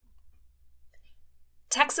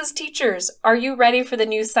Texas teachers, are you ready for the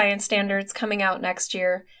new science standards coming out next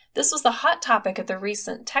year? This was the hot topic at the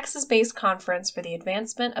recent Texas-based conference for the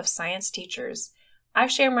advancement of science teachers. I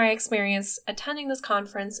share my experience attending this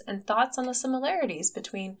conference and thoughts on the similarities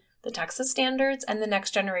between the Texas standards and the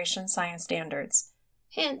next generation science standards.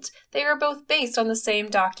 Hint, they are both based on the same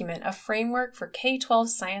document, a framework for K-12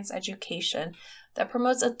 science education that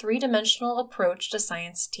promotes a three-dimensional approach to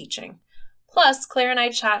science teaching. Plus, Claire and I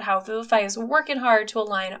chat how Vivify is working hard to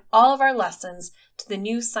align all of our lessons to the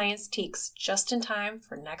new science TEKS just in time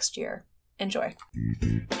for next year. Enjoy.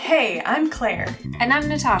 Hey, I'm Claire. And I'm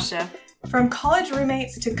Natasha. From college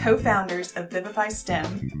roommates to co-founders of Vivify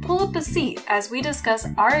STEM, pull up a seat as we discuss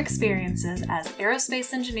our experiences as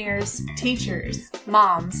aerospace engineers, teachers,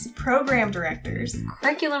 moms, program directors,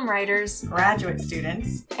 curriculum writers, graduate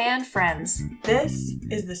students, and friends. This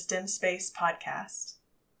is the STEM Space Podcast.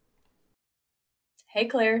 Hey,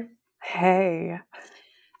 Claire. Hey.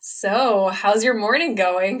 So, how's your morning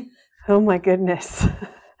going? Oh my goodness.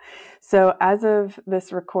 So as of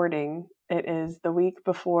this recording, it is the week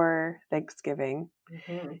before Thanksgiving.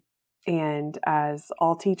 Mm-hmm. And as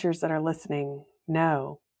all teachers that are listening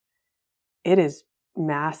know, it is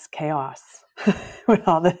mass chaos with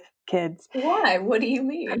all the kids. Why? What do you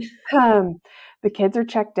mean? The kids are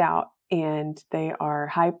checked out and they are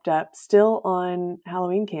hyped up still on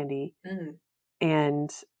Halloween candy. Mm. And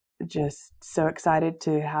just so excited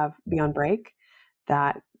to be on break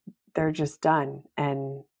that they're just done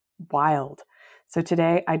and wild. So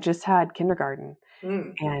today I just had kindergarten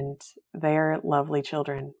and they're lovely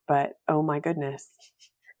children, but oh my goodness,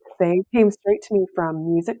 they came straight to me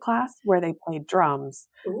from music class where they played drums.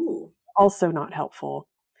 Ooh. Also not helpful.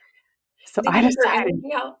 So Did I decided,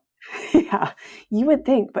 yeah, you would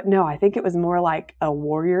think, but no, I think it was more like a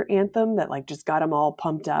warrior anthem that like just got them all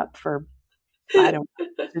pumped up for I don't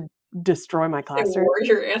want to destroy my classroom.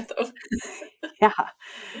 Warrior anthem.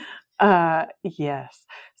 Yeah. Yes.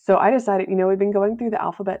 So I decided, we've been going through the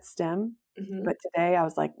alphabet STEM, but today I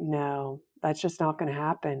was like, no, that's just not going to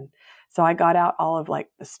happen. So I got out all of like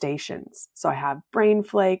the stations. So I have brain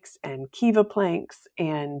flakes and Kiva planks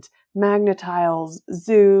and magnetiles,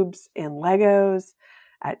 Zoobs and Legos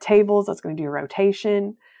at tables. I was going to do a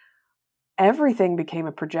rotation. Everything became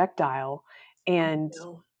a projectile. And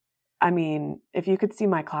I mean, if you could see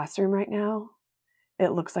my classroom right now,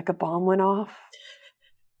 it looks like a bomb went off.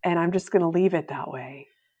 And I'm just going to leave it that way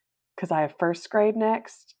because I have first grade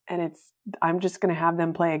next. And I'm just going to have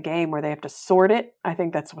them play a game where they have to sort it. I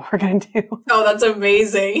think that's what we're going to do. Oh, that's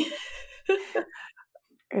amazing.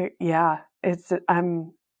 Yeah, it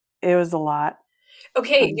was a lot.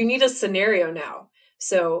 Okay, you need a scenario now.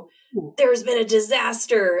 So there's been a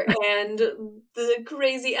disaster and the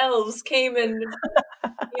crazy elves came and,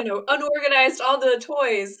 unorganized all the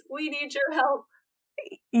toys. We need your help.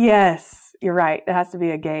 Yes, you're right. It has to be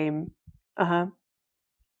a game. Uh-huh.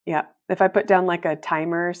 Yeah. If I put down like a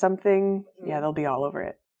timer or something, yeah, they'll be all over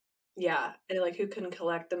it. Yeah. And like who can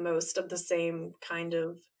collect the most of the same kind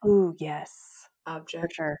of object, for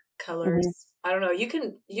sure. Colors. Mm-hmm. I don't know. You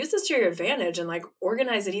can use this to your advantage and like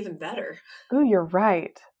organize it even better. Ooh, you're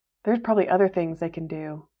right. There's probably other things they can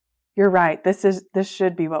do. You're right. This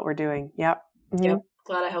should be what we're doing. Yep. Mm-hmm. Yep.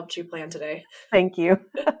 Glad I helped you plan today. Thank you.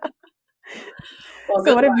 Well,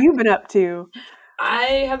 so what have you been up to?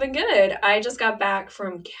 I have been good. I just got back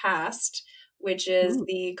from CAST, which is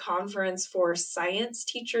the Conference for Science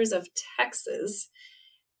Teachers of Texas.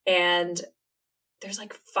 And there's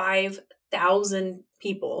like 5,000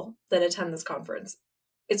 people that attend this conference.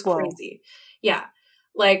 It's crazy. Yeah.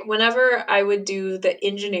 Like whenever I would do the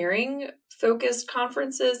engineering focused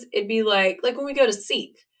conferences, it'd be like when we go to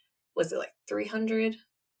Seek, was it like 300?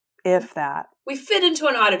 If that. We fit into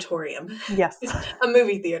an auditorium. Yes. A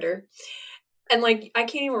movie theater. And like, I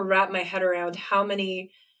can't even wrap my head around how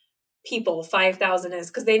many people 5,000 is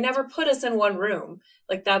because they never put us in one room.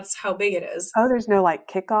 Like that's how big it is. Oh, there's no like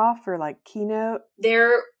kickoff or like keynote?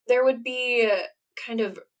 There would be kind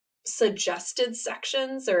of suggested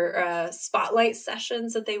sections or spotlight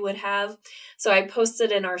sessions that they would have. So I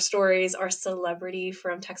posted in our stories, our celebrity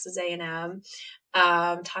from Texas A&M,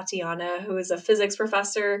 Tatiana, who is a physics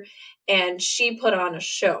professor, and she put on a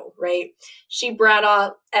show, right? She brought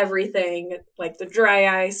out everything, like the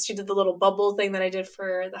dry ice. She did the little bubble thing that I did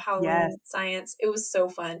for the Halloween science. It was so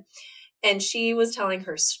fun. And she was telling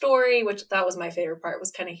her story, which that was my favorite part,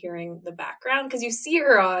 was kind of hearing the background. Because you see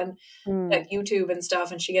her on like YouTube and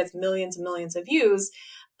stuff, and she gets millions and millions of views.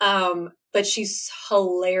 But she's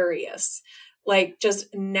hilarious. Like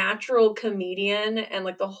just natural comedian. And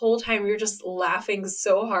like the whole time you're just laughing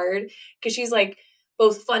so hard. Because she's like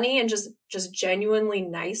both funny and just genuinely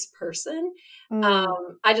nice person. Mm.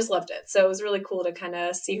 I just loved it. So it was really cool to kind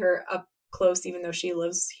of see her up close, even though she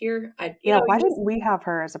lives here. Why didn't we have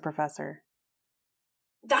her as a professor?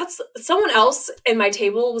 That's someone else in my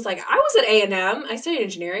table was like, I was at A&M. I studied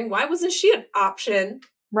engineering. Why wasn't she an option?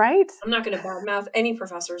 Right? I'm not going to badmouth any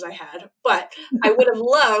professors I had, but I would have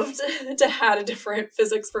loved to had a different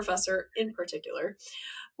physics professor in particular.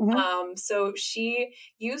 Mm-hmm. So she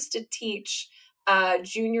used to teach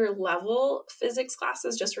junior level physics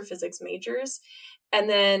classes just for physics majors. And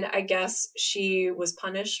then I guess she was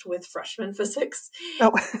punished with freshman physics.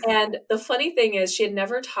 Oh. And the funny thing is she had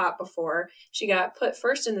never taught before. She got put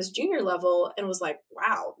first in this junior level and was like,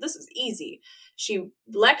 wow, this is easy. She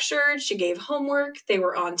lectured, she gave homework, they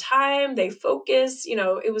were on time, they focused,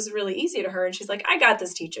 it was really easy to her. And she's like, I got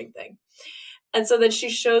this teaching thing. And so then she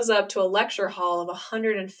shows up to a lecture hall of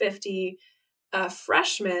 150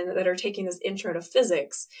 freshmen that are taking this intro to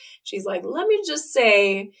physics. She's like, let me just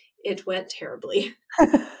say, it went terribly.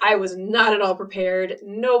 I was not at all prepared.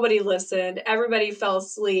 Nobody listened. Everybody fell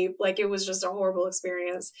asleep. Like, it was just a horrible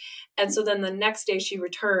experience. And so then the next day she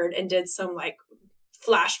returned and did some like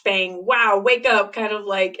flashbang, wow, wake up kind of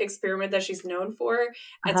like experiment that she's known for.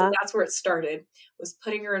 And so that's where it started, was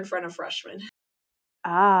putting her in front of freshmen.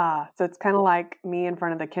 So it's kind of like me in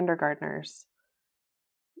front of the kindergartners.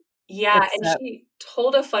 Yeah, and she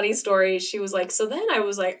told a funny story. She was like, so then I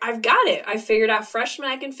was like, I've got it. I figured out freshmen.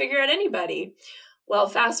 I can figure out anybody. Well,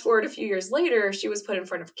 fast forward a few years later, she was put in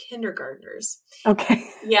front of kindergartners. Okay.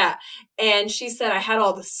 Yeah. And she said, I had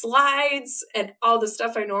all the slides and all the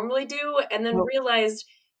stuff I normally do, and then realized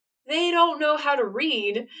they don't know how to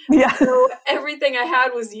read. Yeah. So everything I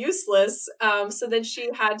had was useless. So then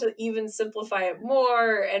she had to even simplify it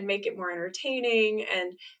more and make it more entertaining,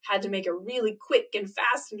 and had to make it really quick and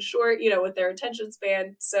fast and short, with their attention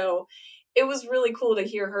span. So it was really cool to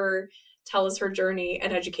hear her tell us her journey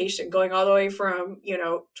and education, going all the way from,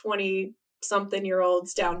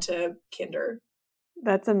 20-something-year-olds down to kinder.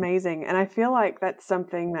 That's amazing. And I feel like that's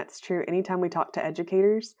something that's true. Anytime we talk to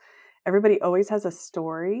educators, everybody always has a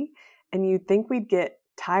story, and you'd think we'd get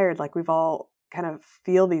tired, like we've all kind of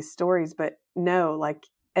feel these stories, but no, like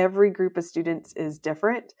every group of students is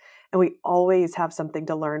different, and we always have something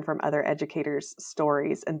to learn from other educators'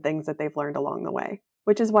 stories and things that they've learned along the way,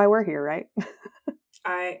 which is why we're here, right?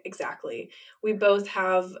 Exactly. We both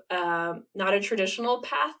have not a traditional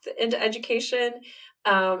path into education.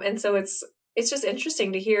 And so it's just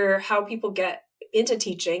interesting to hear how people get into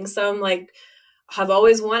teaching. Some have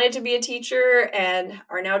always wanted to be a teacher and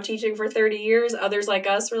are now teaching for 30 years. Others like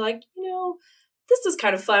us were like, this is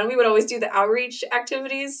kind of fun. We would always do the outreach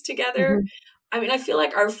activities together. Mm-hmm. I mean, I feel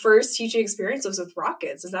like our first teaching experience was with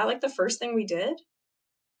rockets. Is that like the first thing we did?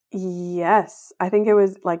 Yes. I think it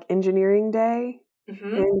was like engineering day.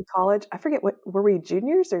 Mm-hmm. In college. I forget, were we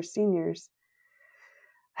juniors or seniors?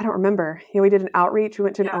 I don't remember. We did an outreach. We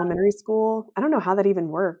went to an elementary school. I don't know how that even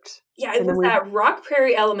worked. Yeah, it was at Rock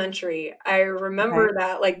Prairie Elementary. I remember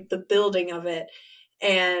that, like the building of it.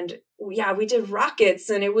 And yeah, we did rockets,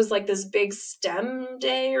 and it was like this big STEM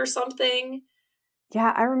day or something.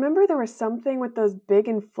 Yeah, I remember there was something with those big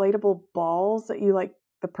inflatable balls that you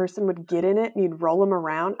the person would get in it and you'd roll them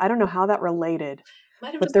around. I don't know how that related.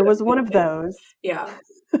 But there was one of those. Yeah.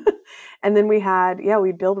 And then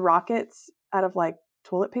we'd build rockets out of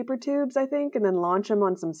toilet paper tubes, I think, and then launch them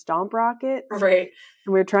on some stomp rockets. Right.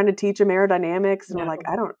 And we were trying to teach them aerodynamics, and we're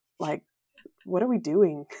like, what are we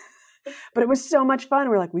doing? But it was so much fun.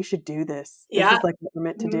 We're like, we should do this. This is what we're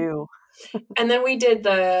meant to do. And then we did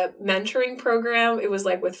the mentoring program. It was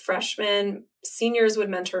with freshmen. Seniors would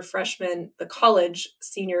mentor freshmen, the college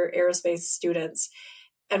senior aerospace students.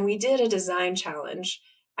 And we did a design challenge.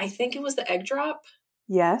 I think it was the egg drop.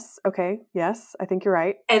 Yes. Okay. Yes. I think you're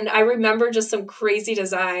right. And I remember just some crazy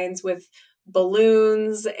designs with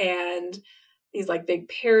balloons and these big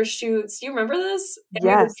parachutes. Do you remember this? And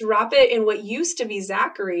yes. We would drop it in what used to be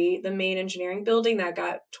Zachary, the main engineering building that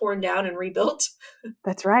got torn down and rebuilt.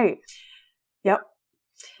 That's right. Yep.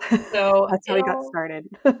 So that's how we got started.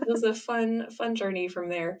 It was a fun journey from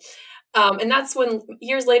there. And that's when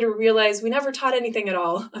years later we realized we never taught anything at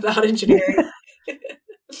all about engineering.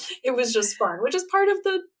 It was just fun, which is part of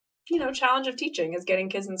the, challenge of teaching, is getting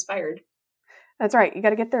kids inspired. That's right. You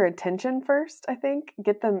got to get their attention first, I think.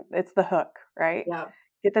 Get them, it's the hook, right? Yeah.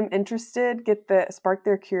 Get them interested, spark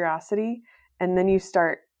their curiosity, and then you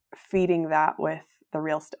start feeding that with the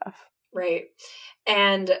real stuff. Right.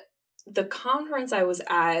 And the conference I was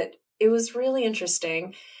at, it was really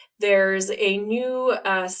interesting. There's a new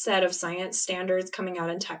set of science standards coming out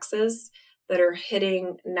in Texas that are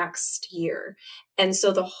hitting next year. And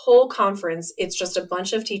so the whole conference, it's just a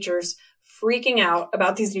bunch of teachers freaking out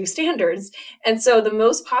about these new standards. And so the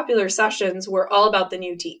most popular sessions were all about the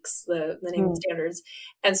new TEKS, the naming standards.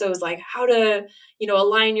 And so it was like how to,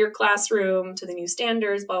 align your classroom to the new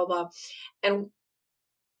standards, blah, blah, blah. And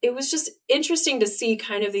it was just interesting to see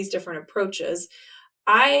kind of these different approaches.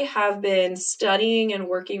 I have been studying and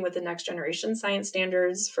working with the next generation science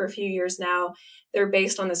standards for a few years now. They're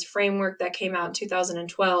based on this framework that came out in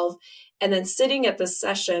 2012. And then sitting at this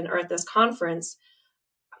session or at this conference,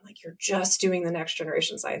 I'm like, you're just doing the next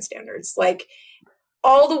generation science standards. Like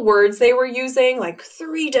all the words they were using, like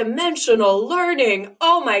 3-dimensional learning.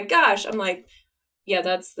 Oh my gosh. I'm like, yeah,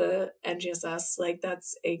 that's the NGSS. Like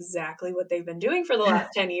that's exactly what they've been doing for the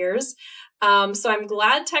last 10 years. So I'm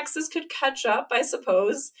glad Texas could catch up, I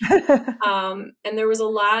suppose. And there was a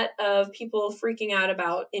lot of people freaking out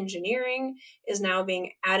about engineering is now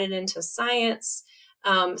being added into science.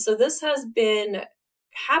 So this has been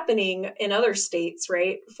happening in other states,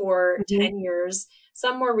 right, for 10 years,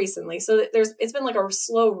 some more recently. So it's been like a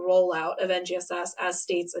slow rollout of NGSS as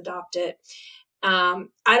states adopt it. I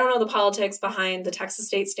don't know the politics behind the Texas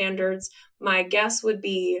state standards. My guess would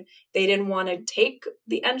be they didn't want to take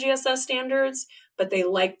the NGSS standards, but they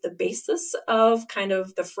liked the basis of kind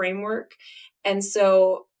of the framework. And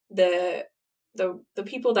so the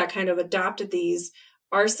people that kind of adopted these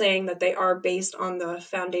are saying that they are based on the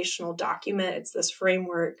foundational document. It's this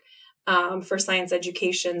framework for science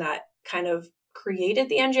education that kind of created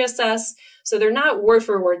the NGSS. So they're not word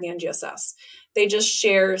for word the NGSS. They just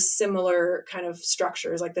share similar kind of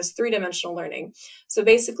structures, like this 3-dimensional learning. So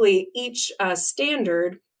basically, each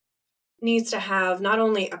standard needs to have not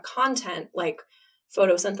only a content like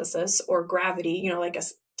photosynthesis or gravity, like a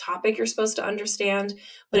topic you're supposed to understand,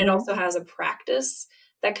 but it also has a practice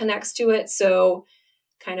that connects to it. So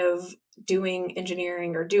kind of doing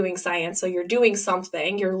engineering or doing science. So you're doing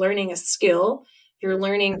something, you're learning a skill, you're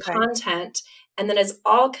learning content, and then it's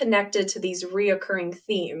all connected to these reoccurring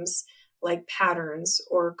themes like patterns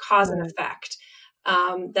or cause and effect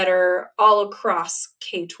that are all across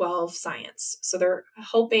K-12 science. So they're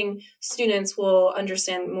hoping students will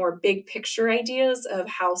understand more big picture ideas of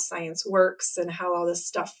how science works and how all this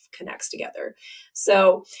stuff connects together.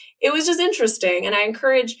 So it was just interesting. And I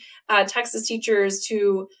encourage Texas teachers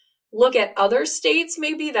to look at other states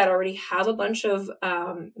maybe that already have a bunch of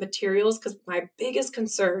materials, because my biggest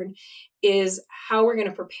concern is how we're going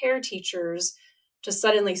to prepare teachers to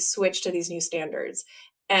suddenly switch to these new standards.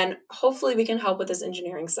 And hopefully we can help with this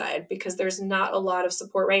engineering side, because there's not a lot of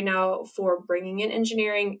support right now for bringing in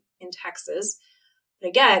engineering in Texas. But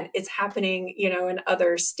again, it's happening, in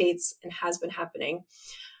other states and has been happening.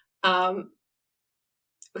 Okay, I'm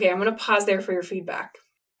going to pause there for your feedback.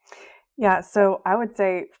 Yeah, so I would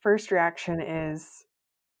say first reaction is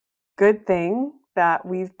good thing that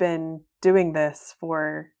we've been doing this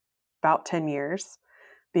for about 10 years.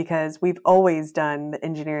 Because we've always done the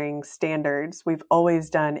engineering standards. We've always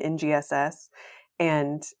done NGSS.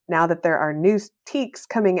 And now that there are new TEKS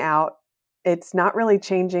coming out, it's not really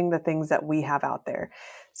changing the things that we have out there.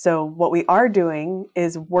 So what we are doing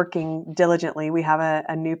is working diligently. We have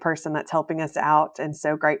a new person that's helping us out, and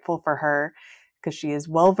so grateful for her because she is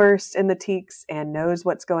well-versed in the TEKS and knows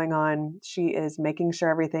what's going on. She is making sure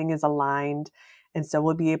everything is aligned. And so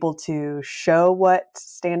we'll be able to show what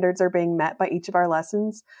standards are being met by each of our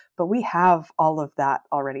lessons, but we have all of that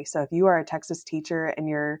already. So if you are a Texas teacher and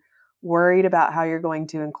you're worried about how you're going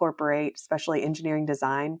to incorporate, especially engineering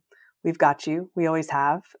design, we've got you. We always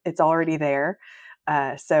have. It's already there.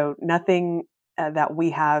 So nothing that we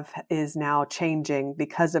have is now changing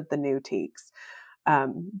because of the new TEKS.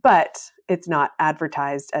 But it's not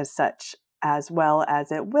advertised as such as well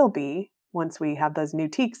as it will be once we have those new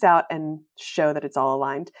TEKS out and show that it's all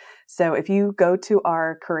aligned. So if you go to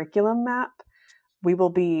our curriculum map, we will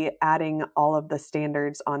be adding all of the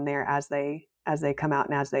standards on there as they come out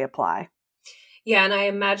and as they apply. Yeah, and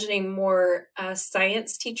I'm imagining more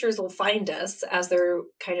science teachers will find us as they're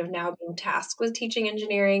kind of now being tasked with teaching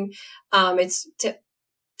engineering. It's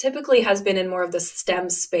typically has been in more of the STEM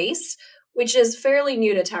space, which is fairly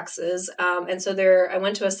new to Texas. And so I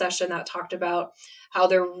went to a session that talked about how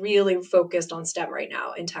they're really focused on STEM right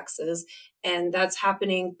now in Texas. And that's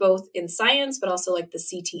happening both in science, but also like the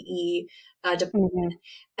CTE department.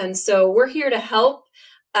 And so we're here to help.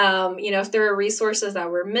 If there are resources that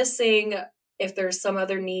we're missing, if there's some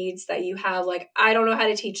other needs that you have, like, I don't know how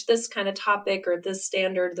to teach this kind of topic or this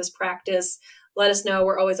standard, this practice, let us know.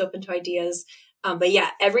 We're always open to ideas. But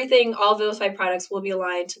yeah, everything, all Vivify products will be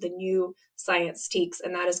aligned to the new science TEKS,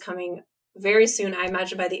 and that is coming very soon. I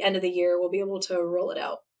imagine by the end of the year, we'll be able to roll it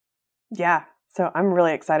out. Yeah. So I'm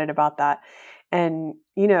really excited about that. And,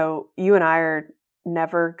 you know, you and I are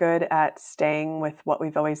never good at staying with what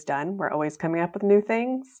we've always done. We're always coming up with new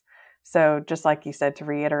things. So just like you said, to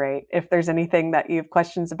reiterate, if there's anything that you have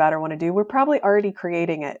questions about or want to do, we're probably already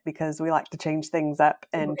creating it because we like to change things up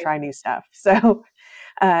and try new stuff. So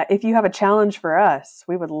if you have a challenge for us,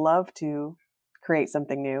 we would love to create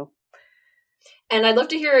something new. And I'd love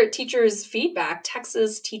to hear teachers' feedback,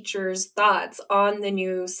 Texas teachers' thoughts on the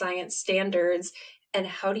new science standards. And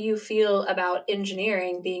how do you feel about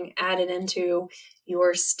engineering being added into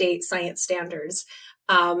your state science standards?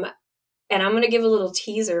 And I'm going to give a little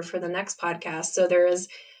teaser for the next podcast. So there is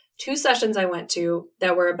 2 sessions I went to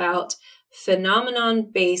that were about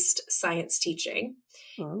phenomenon-based science teaching.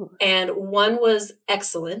 Ooh. And one was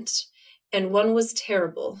excellent and one was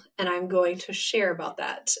terrible. And I'm going to share about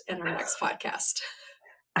that in our next podcast.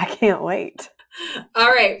 I can't wait. All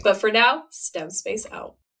right. But for now, STEM Space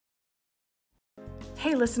out.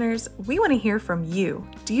 Hey listeners, we want to hear from you.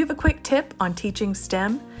 Do you have a quick tip on teaching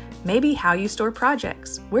STEM? Maybe how you store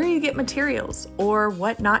projects, where you get materials, or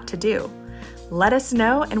what not to do. Let us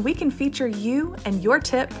know and we can feature you and your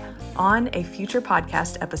tip on a future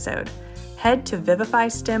podcast episode. Head to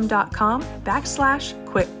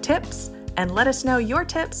vivifystem.com/quick tips and let us know your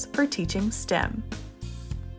tips for teaching STEM.